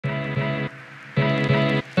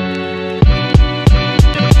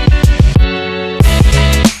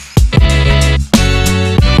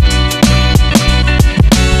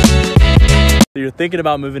thinking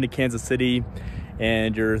about moving to Kansas City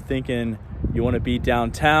and you're thinking you want to be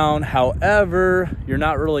downtown, however, you're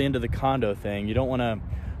not really into the condo thing. You don't want to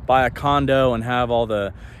buy a condo and have all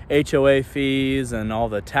the HOA fees and all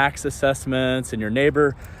the tax assessments and your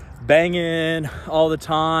neighbor banging all the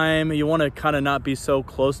time. You want to kind of not be so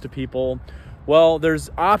close to people. Well,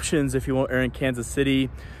 there's options if you are in Kansas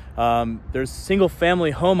City. There's single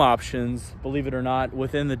family home options, believe it or not,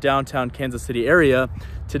 within the downtown Kansas City area.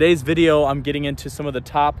 Today's video, I'm getting into some of the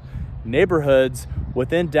top neighborhoods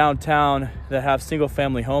within downtown that have single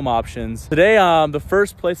family home options. Today, the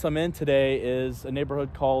first place I'm in today is a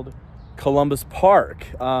neighborhood called Columbus Park.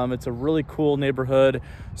 It's a really cool neighborhood,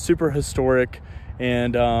 super historic,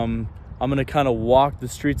 and I'm gonna kind of walk the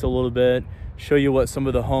streets a little bit, show you what some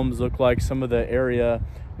of the homes look like, some of the area.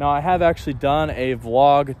 Now, I have actually done a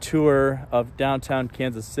vlog tour of downtown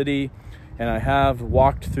Kansas City, and I have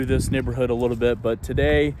walked through this neighborhood a little bit, but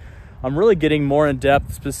today I'm really getting more in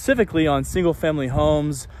depth specifically on single family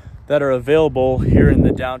homes that are available here in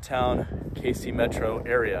the downtown KC metro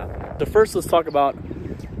area. So first, let's talk about,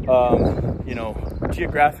 you know,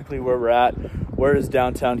 geographically where we're at. Where is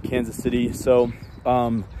downtown Kansas City? So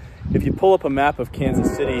if you pull up a map of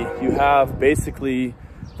Kansas City, you have basically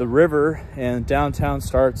the river, and downtown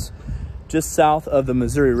starts just south of the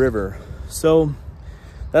Missouri River. So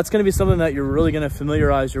that's going to be something that you're really going to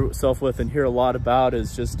familiarize yourself with and hear a lot about,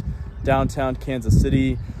 is just downtown Kansas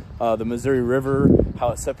City, the Missouri River, how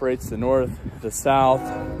it separates the north, the south,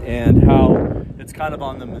 and how it's kind of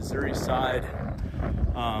on the Missouri side.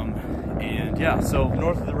 And yeah, so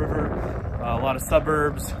north of the river, a lot of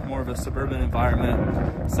suburbs, more of a suburban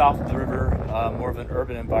environment. South of the river, more of an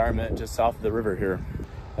urban environment just south of the river here.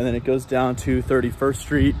 And then it goes down to 31st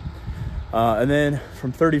Street. And then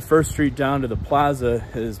from 31st Street down to the plaza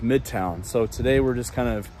is Midtown. So today we're just kind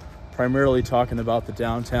of primarily talking about the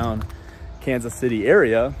downtown Kansas City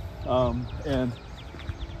area. And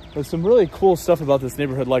there's some really cool stuff about this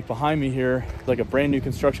neighborhood, like behind me here, like a brand new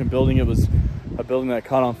construction building. It was a building that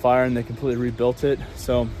caught on fire and they completely rebuilt it.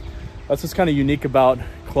 So that's what's kind of unique about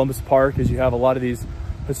Columbus Park, is you have a lot of these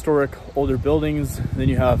historic older buildings, and then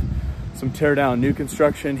you have some tear down new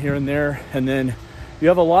construction here and there, and then you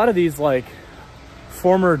have a lot of these like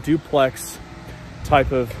former duplex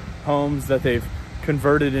type of homes that they've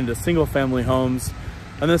converted into single family homes,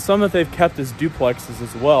 and then some that they've kept as duplexes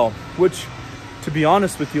as well, which, to be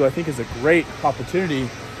honest with you, I think is a great opportunity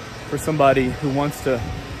for somebody who wants to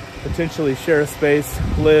potentially share a space,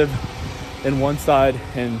 live in one side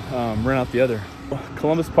and rent out the other.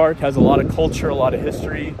 Columbus Park has a lot of culture, a lot of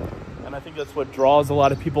history, and I think that's what draws a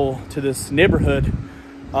lot of people to this neighborhood.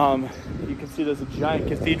 You can see there's a giant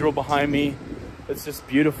cathedral behind me. It's just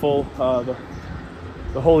beautiful.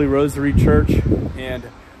 The Holy Rosary Church, and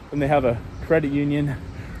then they have a credit union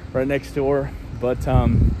right next door. But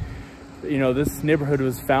you know, this neighborhood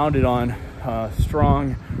was founded on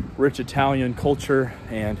strong, rich Italian culture,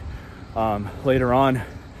 and later on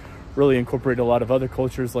really incorporated a lot of other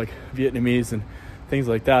cultures like Vietnamese and things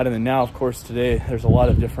like that. And then now, of course, today there's a lot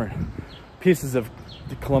of different pieces of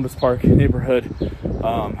the Columbus Park neighborhood,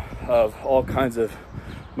 of all kinds of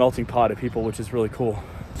melting pot of people, which is really cool.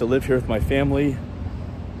 To live here with my family,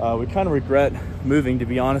 we kind of regret moving, to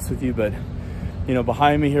be honest with you, but you know,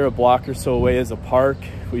 behind me here, a block or so away, is a park.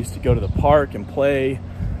 We used to go to the park and play,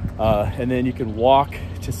 and then you could walk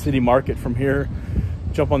to City Market from here,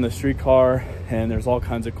 jump on the streetcar, and there's all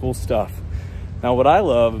kinds of cool stuff. Now, what I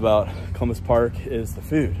love about Columbus Park is the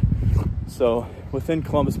food. So within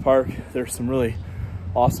Columbus Park, there's some really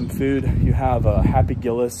awesome food. You have Happy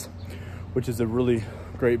Gillis, which is a really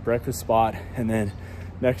great breakfast spot, and then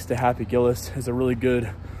next to Happy Gillis is a really good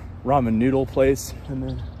ramen noodle place, and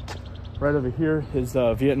then right over here is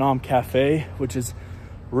Vietnam Cafe, which is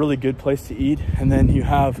a really good place to eat. And then you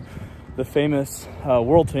have the famous,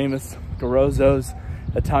 world famous Garozzo's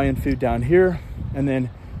Italian food down here. And then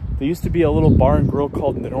there used to be a little bar and grill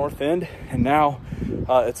called the North End, and now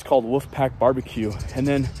it's called Wolfpack Barbecue. And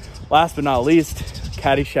then last but not least,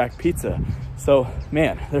 Caddyshack Pizza. So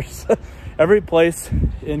man, there's every place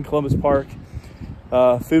in Columbus Park,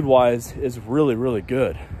 food-wise, is really, really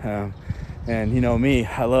good. And you know me,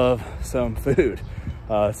 I love some food.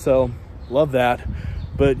 So love that.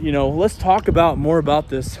 But you know, let's talk about more about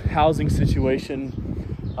this housing situation.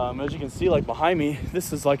 As you can see, like behind me,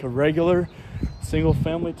 this is like a regular single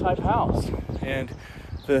family type house, and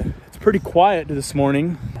it's pretty quiet this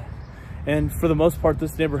morning. And for the most part,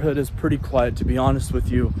 this neighborhood is pretty quiet, to be honest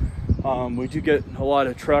with you. We do get a lot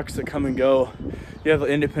of trucks that come and go. You have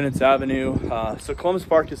Independence Avenue. So Columbus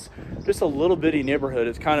Park is just a little bitty neighborhood.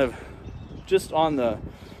 It's kind of just on the,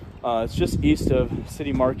 it's just east of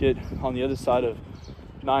City Market, on the other side of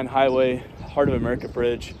 9 highway, Heart of America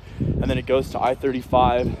Bridge, and then it goes to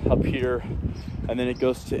I-35 up here, and then it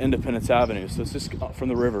goes to Independence Avenue. So it's just from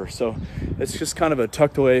the river. So it's just kind of a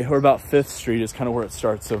tucked away, or about 5th Street is kind of where it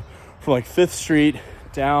starts. So from like 5th Street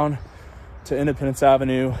down to Independence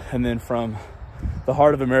Avenue, and then from the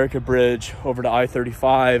Heart of America Bridge over to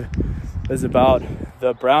I-35 is about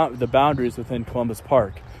the boundaries within Columbus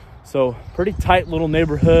Park. So pretty tight little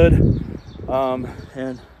neighborhood.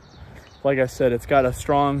 And like I said, it's got a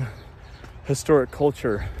strong historic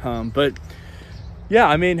culture. But yeah,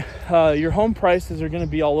 I mean, your home prices are going to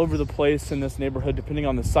be all over the place in this neighborhood, depending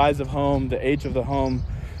on the size of home, the age of the home.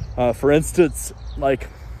 For instance, like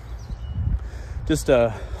just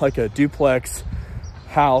like a duplex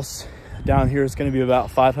house down here is going to be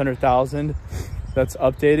about 500,000. That's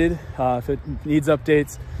updated. If it needs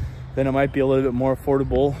updates, then it might be a little bit more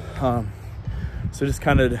affordable. So just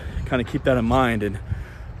kind of keep that in mind. And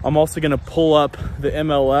I'm also going to pull up the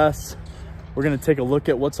MLS. We're going to take a look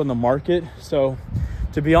at what's on the market. So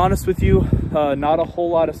to be honest with you, not a whole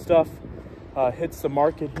lot of stuff hits the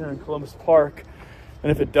market here in Columbus Park.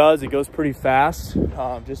 And if it does, it goes pretty fast,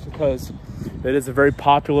 just because it is a very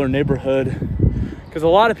popular neighborhood. Because a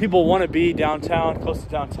lot of people want to be downtown, close to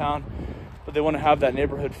downtown, but they want to have that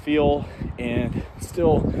neighborhood feel and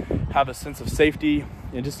still have a sense of safety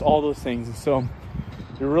and just all those things. And so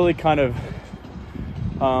you're really kind of,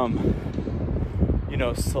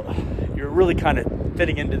 you're really kind of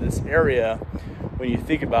fitting into this area when you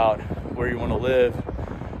think about where you want to live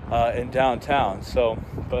in downtown. So,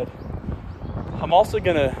 but I'm also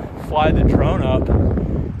going to fly the drone up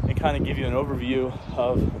and kind of give you an overview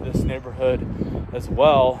of this neighborhood as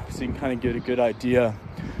well, so you can kind of get a good idea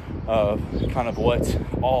of kind of what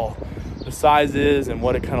all the size is and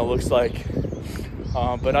what it kind of looks like.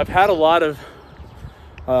 But I've had a lot of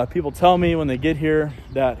people tell me when they get here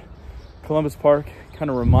that Columbus Park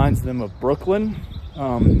kind of reminds them of Brooklyn.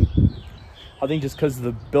 I think just because of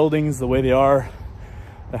the buildings, the way they are,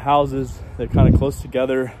 the houses, they're kind of close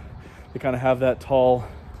together. They kind of have that tall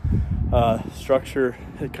structure.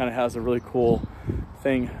 It kind of has a really cool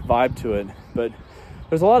vibe to it. But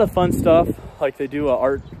there's a lot of fun stuff, like they do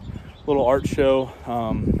a little art show,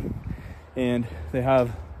 and they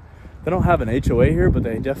don't have an HOA here, but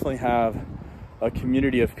they definitely have a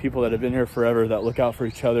community of people that have been here forever that look out for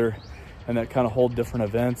each other and that kind of hold different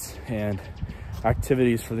events and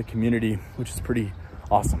activities for the community, which is pretty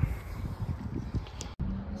awesome.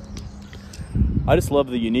 I just love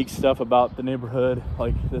the unique stuff about the neighborhood.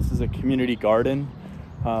 Like, this is a community garden,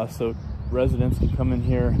 so residents can come in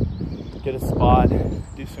here, get a spot,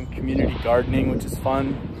 do some community gardening, which is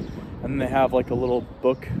fun. And then they have like a little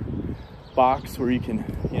book box where you can,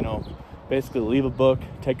 basically leave a book,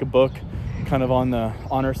 take a book, kind of on the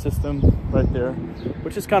honor system right there,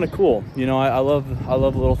 which is kind of cool. I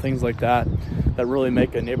love little things like that really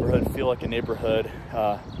make a neighborhood feel like a neighborhood.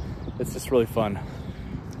 It's just really fun.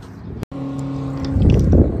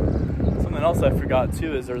 Something else I forgot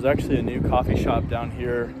too is there's actually a new coffee shop down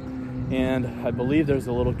here, and I believe there's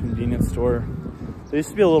a little convenience store. There used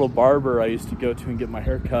to be a little barber I used to go to and get my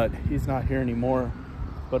hair cut. He's not here anymore,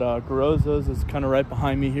 but Garozzo's is kind of right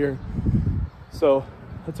behind me here. So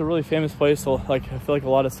it's a really famous place. So like, I feel like a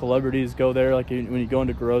lot of celebrities go there. Like when you go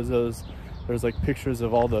into Garozzo's, there's like pictures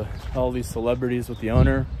of all these celebrities with the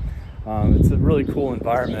owner. It's a really cool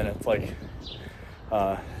environment. It's like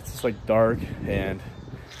it's just like dark, and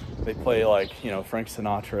they play like Frank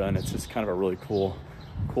Sinatra, and it's just kind of a really cool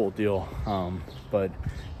deal. But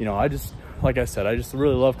like I said, I just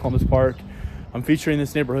really love Columbus Park. I'm featuring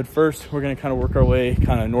this neighborhood first. We're going to kind of work our way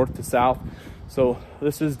kind of north to south. So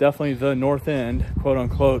this is definitely the north end, quote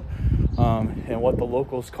unquote, and what the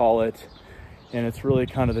locals call it. And it's really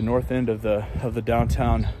kind of the north end of the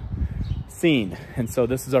downtown scene. And so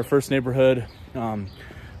this is our first neighborhood.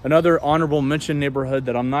 Another honorable mention neighborhood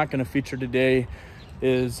that I'm not going to feature today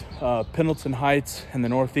is Pendleton Heights in the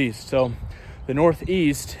Northeast. So the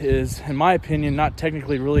Northeast is, in my opinion, not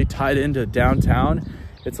technically really tied into downtown.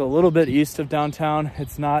 It's a little bit east of downtown.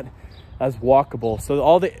 It's not as walkable. So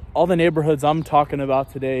all the neighborhoods I'm talking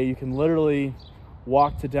about today, you can literally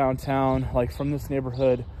walk to downtown, like from this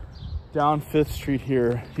neighborhood down 5th Street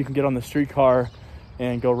here. You can get on the streetcar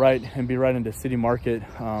and go right and be right into City Market,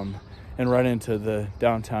 and right into the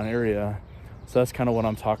downtown area. So that's kind of what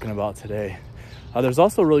I'm talking about today. There's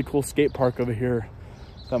also a really cool skate park over here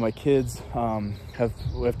that my kids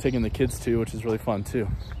have taken the kids to, which is really fun too.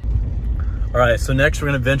 All right, so next we're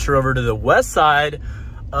gonna venture over to the west side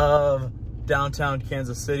of downtown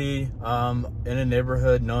Kansas City, in a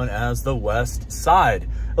neighborhood known as the West Side.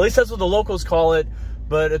 At least that's what the locals call it,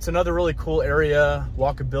 but it's another really cool area,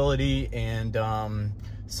 walkability, and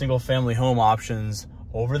single family home options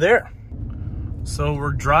over there. So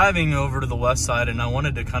we're driving over to the west side, and I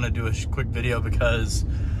wanted to kind of do a quick video because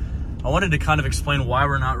I wanted to kind of explain why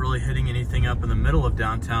we're not really hitting anything up in the middle of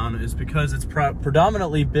downtown. Is because it's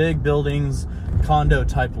predominantly big buildings, condo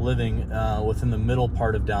type living within the middle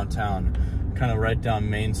part of downtown, kind of right down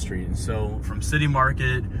Main Street. And so from City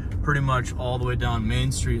Market pretty much all the way down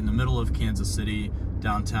Main Street in the middle of Kansas City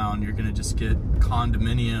downtown, you're gonna just get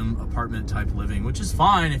condominium apartment type living, which is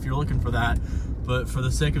fine if you're looking for that. But for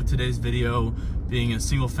the sake of today's video being a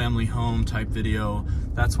single family home type video,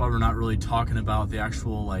 that's why we're not really talking about the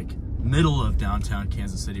actual like middle of downtown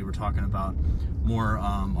Kansas City. We're talking about more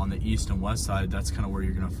on the east and west side. That's kind of where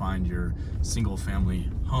you're gonna find your single family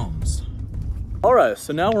homes. All right,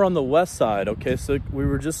 so now we're on the west side. Okay, so we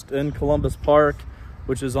were just in Columbus Park,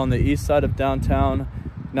 which is on the east side of downtown.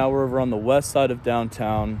 Now we're over on the west side of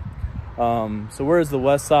downtown. So where is the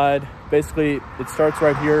west side? Basically, it starts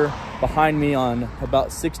right here behind me on about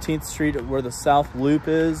 16th Street where the South Loop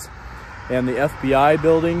is and the FBI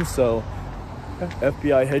building. So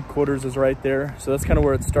FBI headquarters is right there. So that's kind of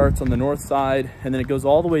where it starts on the north side. And then it goes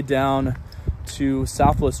all the way down to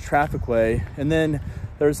Southwest Traffic Way. And then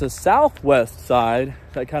there's a southwest side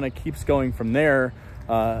that kind of keeps going from there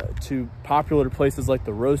to popular places like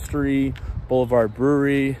the Roastery, Boulevard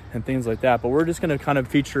Brewery, and things like that. But we're just gonna kind of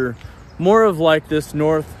feature more of like this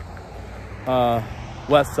north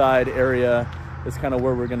west side area is kind of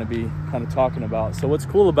where we're gonna be kind of talking about. So what's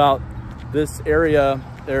cool about this area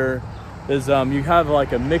there is you have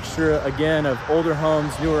like a mixture again of older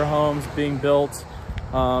homes, newer homes being built.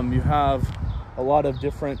 You have a lot of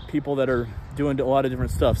different people that are doing a lot of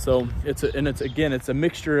different stuff. So it's a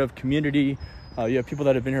mixture of community. You have people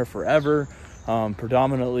that have been here forever,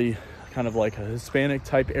 predominantly kind of like a Hispanic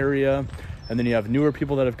type area. And then you have newer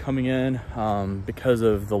people that have coming in because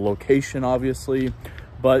of the location, obviously.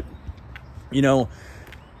 But, you know,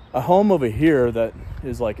 a home over here that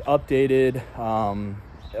is like updated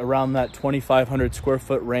around that 2,500 square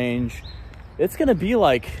foot range, it's gonna be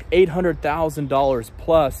like $800,000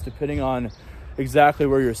 plus, depending on exactly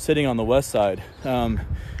where you're sitting on the west side. And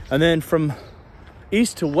then from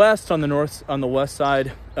east to west on the west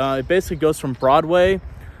side, it basically goes from Broadway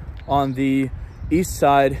on the east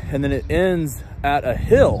side, and then it ends at a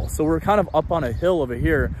hill. So we're kind of up on a hill over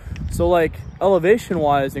here. So like elevation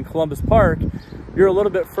wise in Columbus Park, you're a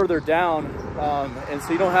little bit further down, and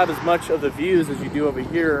so you don't have as much of the views as you do over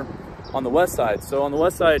here on the west side. So on the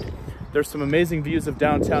west side, there's some amazing views of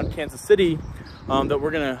downtown Kansas City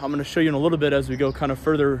that I'm gonna show you in a little bit as we go kind of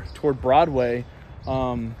further toward Broadway.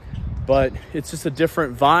 But it's just a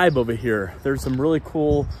different vibe over here. There's some really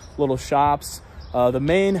cool little shops. The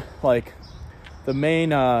main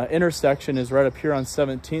intersection is right up here on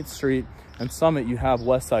 17th Street and Summit. You have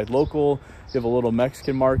Westside Local, you have a little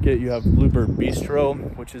Mexican market, you have Bluebird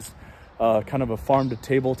Bistro, which is kind of a farm to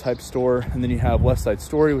table type store, and then you have Westside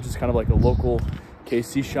Story, which is kind of like a local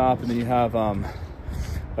KC shop, and then you have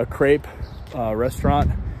a crepe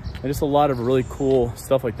restaurant, and just a lot of really cool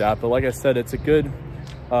stuff like that. But like I said, it's a good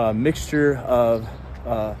mixture of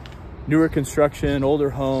newer construction, older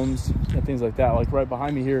homes, and things like that. Like right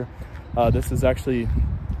behind me here, this is actually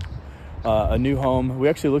a new home. We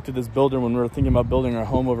actually looked at this builder when we were thinking about building our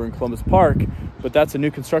home over in Columbus Park, but that's a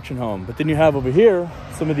new construction home. But then you have over here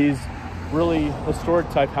some of these really historic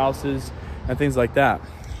type houses and things like that.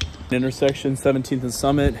 Intersection 17th and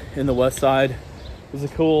Summit in the west side is a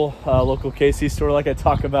cool local KC store like I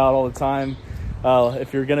talk about all the time.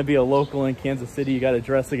 If you're gonna be a local in Kansas City, you gotta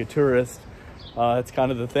dress like a tourist. It's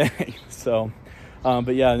kind of the thing. So,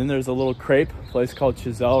 but yeah, and then there's a little crepe place called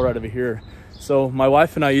Chiselle right over here. So my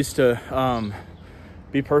wife and I used to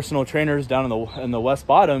be personal trainers down in the West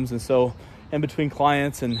Bottoms, and so in between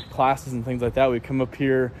clients and classes and things like that, we'd come up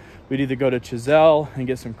here. We'd either go to Chiselle and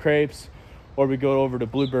get some crepes, or we go over to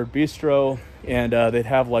Bluebird Bistro, and they'd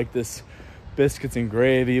have like this biscuits and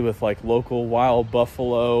gravy with like local wild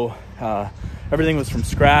buffalo. Everything was from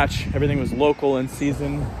scratch. Everything was local in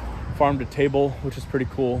season, farm to table, which is pretty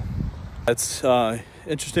cool. It's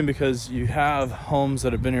interesting because you have homes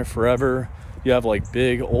that have been here forever. You have like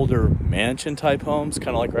big older mansion type homes,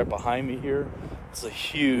 kind of like right behind me here. It's a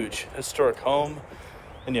huge historic home.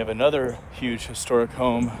 And you have another huge historic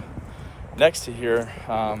home next to here.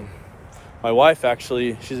 My wife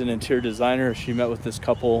actually, she's an interior designer. She met with this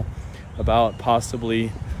couple about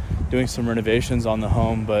possibly doing some renovations on the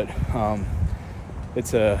home, but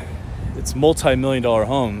it's multi-million-dollar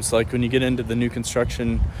homes. Like when you get into the new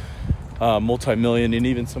construction, multi-million, and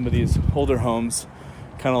even some of these older homes,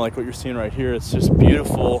 kind of like what you're seeing right here, it's just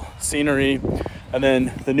beautiful scenery. And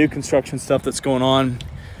then the new construction stuff that's going on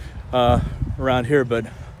around here. But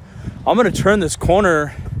I'm gonna turn this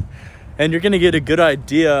corner and you're gonna get a good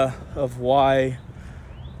idea of why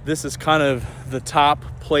this is kind of the top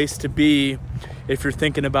place to be if you're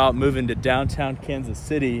thinking about moving to downtown Kansas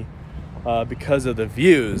City, because of the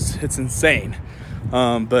views. It's insane.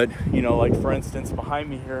 But you know, like for instance, behind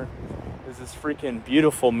me here is this freaking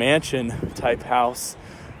beautiful mansion type house,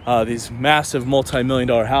 these massive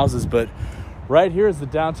multi-million-dollar houses. But right here is the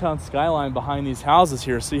downtown skyline behind these houses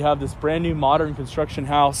here. So you have this brand new modern construction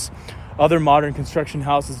house, other modern construction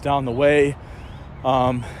houses down the way,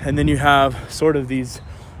 and then you have sort of these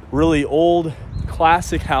really old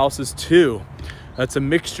classic houses too. That's a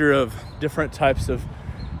mixture of different types of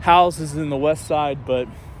houses in the west side, but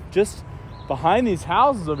just behind these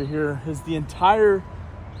houses over here is the entire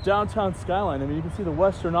downtown skyline. I mean, you can see the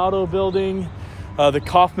Western Auto Building, the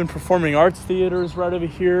Kaufman Performing Arts Theater is right over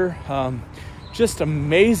here. Just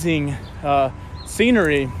amazing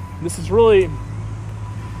scenery. This is really,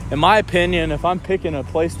 in my opinion, if I'm picking a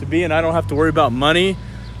place to be and I don't have to worry about money,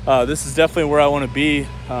 this is definitely where I want to be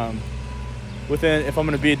if I'm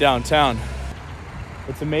going to be downtown.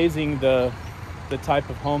 It's amazing the type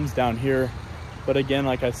of homes down here. But again,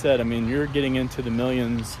 like I said, I mean, you're getting into the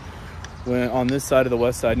millions when on this side of the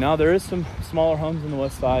west side. Now there is some smaller homes on the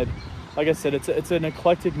west side. Like I said, it's an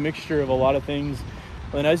eclectic mixture of a lot of things.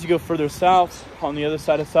 And as you go further south, on the other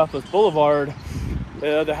side of Southwest Boulevard,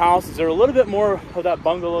 the houses are a little bit more of that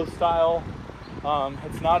bungalow style.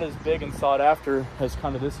 It's not as big and sought after as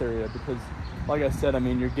kind of this area because, like I said, I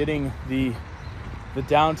mean, you're getting the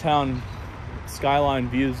downtown skyline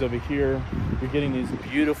views over here. You're getting these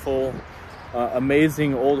beautiful,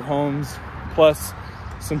 amazing old homes, plus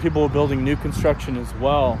some people are building new construction as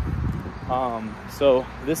well. So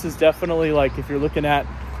this is definitely, like, if you're looking at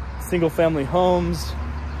single family homes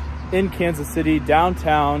in Kansas City,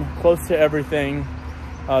 downtown, close to everything,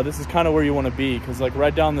 this is kind of where you want to be, because like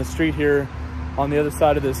right down the street here on the other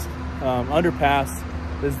side of this underpass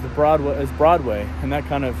is Broadway, and that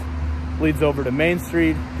kind of leads over to Main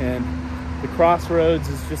Street, and the Crossroads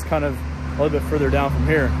is just kind of a little bit further down from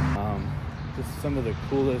here. Just some of the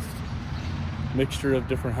coolest mixture of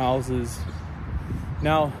different houses.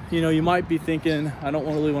 Now, you know, you might be thinking, I don't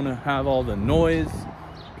really want to have all the noise,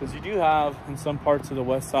 because you do have, in some parts of the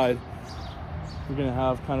west side, you're going to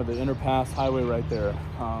have kind of the Interpass highway right there.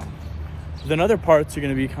 Then other parts are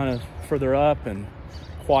going to be kind of further up and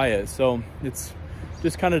quiet. So it's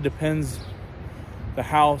just kind of depends the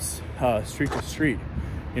house, street to street.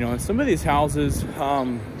 You know, and some of these houses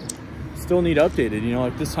still need updated. You know,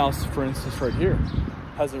 like this house, for instance, right here,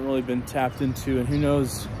 hasn't really been tapped into, and who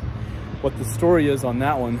knows what the story is on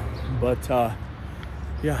that one. But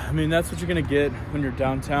yeah, I mean, that's what you're gonna get when you're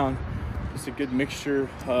downtown. Just a good mixture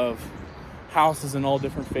of houses in all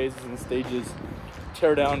different phases and stages.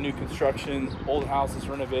 Tear down, new construction, old houses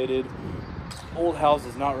renovated, old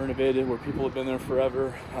houses not renovated where people have been there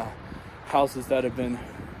forever, houses that have been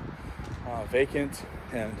vacant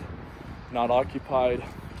and not occupied.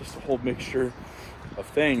 Just a whole mixture of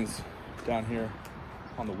things down here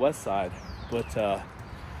on the west side. But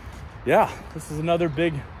yeah, this is another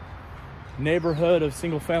big neighborhood of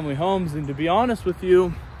single family homes. And to be honest with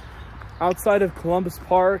you, outside of Columbus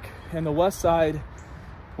Park and the west side,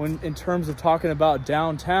 when in terms of talking about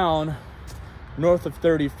downtown north of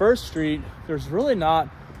 31st Street, there's really not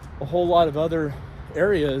a whole lot of other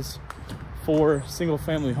areas for single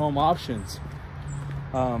family home options.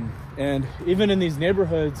 And even in these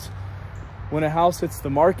neighborhoods, when a house hits the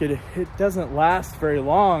market, it doesn't last very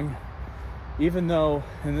long, even though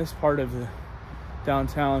in this part of the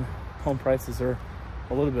downtown home prices are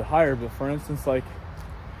a little bit higher. But for instance, like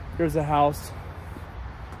here's a house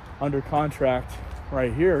under contract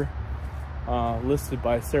right here, listed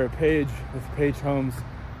by Sarah Page with Page Homes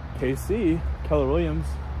KC, Keller Williams,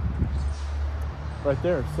 right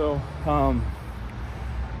there. So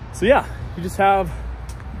so yeah, you just have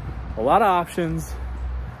a lot of options,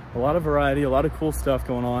 a lot of variety, a lot of cool stuff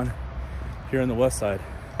going on here in the west side.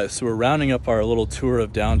 So we're rounding up our little tour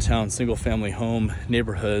of downtown single family home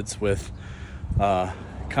neighborhoods with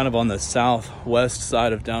kind of on the southwest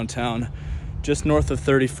side of downtown, just north of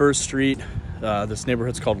 31st Street. This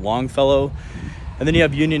neighborhood's called Longfellow. And then you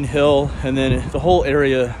have Union Hill, and then the whole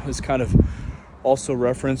area is kind of also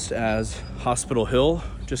referenced as Hospital Hill,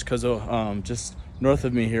 just because of just north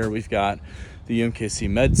of me here, we've got the UMKC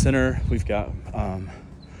Med Center, we've got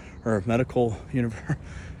our medical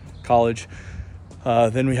college.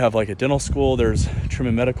 Then we have like a dental school. There's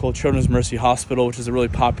Truman Medical, Children's Mercy Hospital, which is a really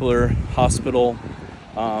popular hospital.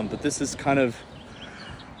 But this is kind of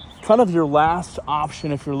your last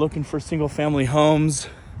option if you're looking for single family homes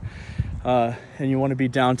and you want to be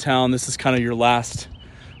downtown. This is kind of your last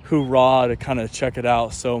hoorah to kind of check it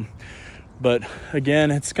out. So, but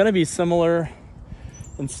again, it's going to be similar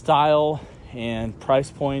in style and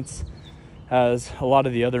price points as a lot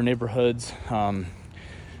of the other neighborhoods.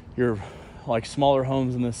 Your like smaller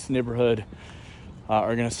homes in this neighborhood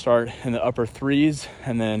are going to start in the upper threes,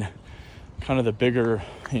 and then kind of the bigger,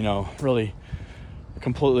 you know, really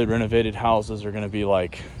completely renovated houses are going to be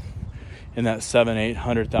like in that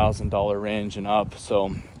 $700,000-800,000 range and up.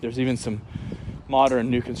 So there's even some modern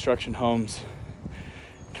new construction homes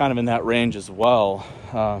kind of in that range as well,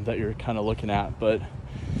 that you're kind of looking at. But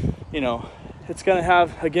you know, it's going to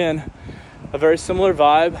have, again, a very similar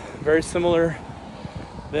vibe, very similar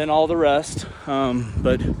than all the rest.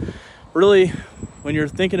 But really, when you're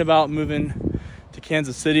thinking about moving to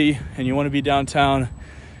Kansas City and you want to be downtown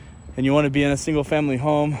and you want to be in a single family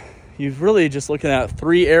home, you're really just looking at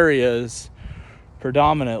three areas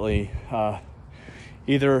predominantly,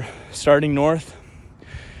 either starting north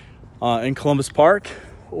in Columbus Park,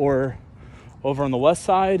 or over on the west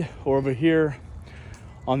side, or over here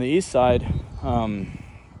on the east side,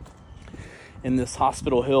 in this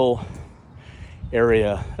Hospital Hill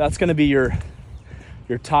area. That's going to be your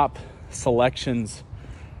top selections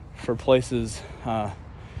for places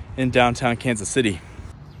in downtown Kansas City.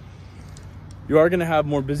 You are going to have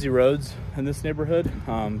more busy roads in this neighborhood.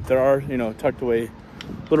 There are, you know, tucked away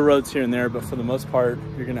little roads here and there, but for the most part,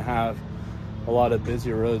 you're going to have a lot of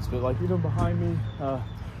busier roads. But like even behind me,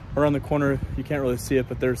 around the corner, you can't really see it,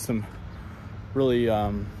 but there's some really,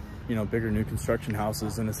 you know, bigger new construction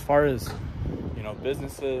houses. And as far as, you know,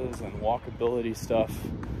 businesses and walkability stuff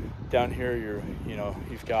down here,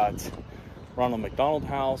 you've got Ronald McDonald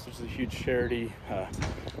House, which is a huge charity.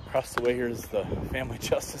 Across the way here is the Family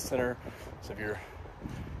Justice Center, so if you're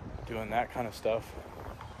doing that kind of stuff.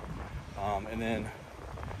 And then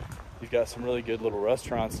you've got some really good little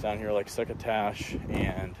restaurants down here like Succotash,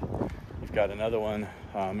 and you've got another one,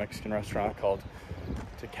 Mexican restaurant called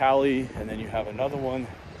Tecali, and then you have another one,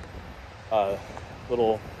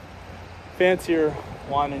 little fancier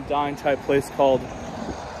wine and dine type place called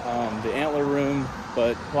the Antler Room.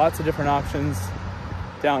 But lots of different options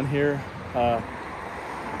down here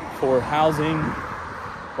for housing.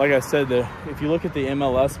 Like I said, if you look at the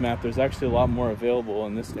MLS map, there's actually a lot more available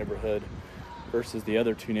in this neighborhood versus the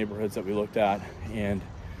other two neighborhoods that we looked at, and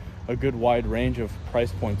a good wide range of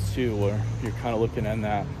price points too, where you're kind of looking in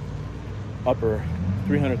that upper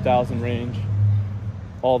 300,000 range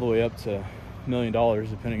all the way up to $1 million,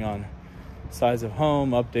 depending on size of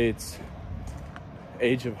home, updates,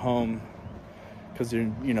 age of home. Because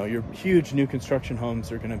your huge new construction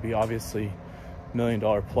homes are going to be obviously $1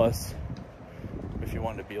 million plus if you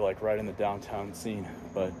want to be like right in the downtown scene.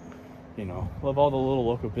 But you know, love all the little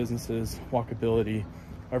local businesses, walkability.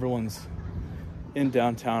 Everyone's in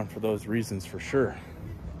downtown for those reasons for sure.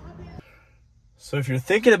 So if you're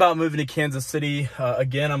thinking about moving to Kansas City,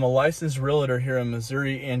 again, I'm a licensed realtor here in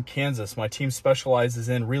Missouri and Kansas. My team specializes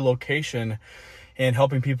in relocation and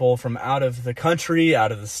helping people from out of the country,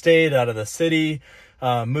 out of the state, out of the city,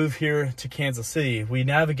 move here to Kansas City. We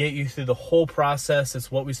navigate you through the whole process.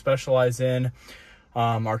 It's what we specialize in.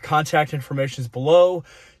 Our contact information is below.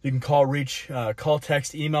 You can call,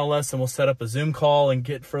 text, email us, and we'll set up a Zoom call and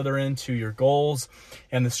get further into your goals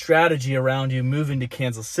and the strategy around you moving to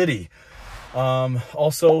Kansas City.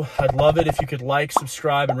 Also, I'd love it if you could like,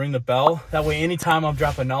 subscribe, and ring the bell. That way, anytime I'm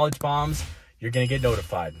dropping knowledge bombs, you're going to get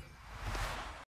notified.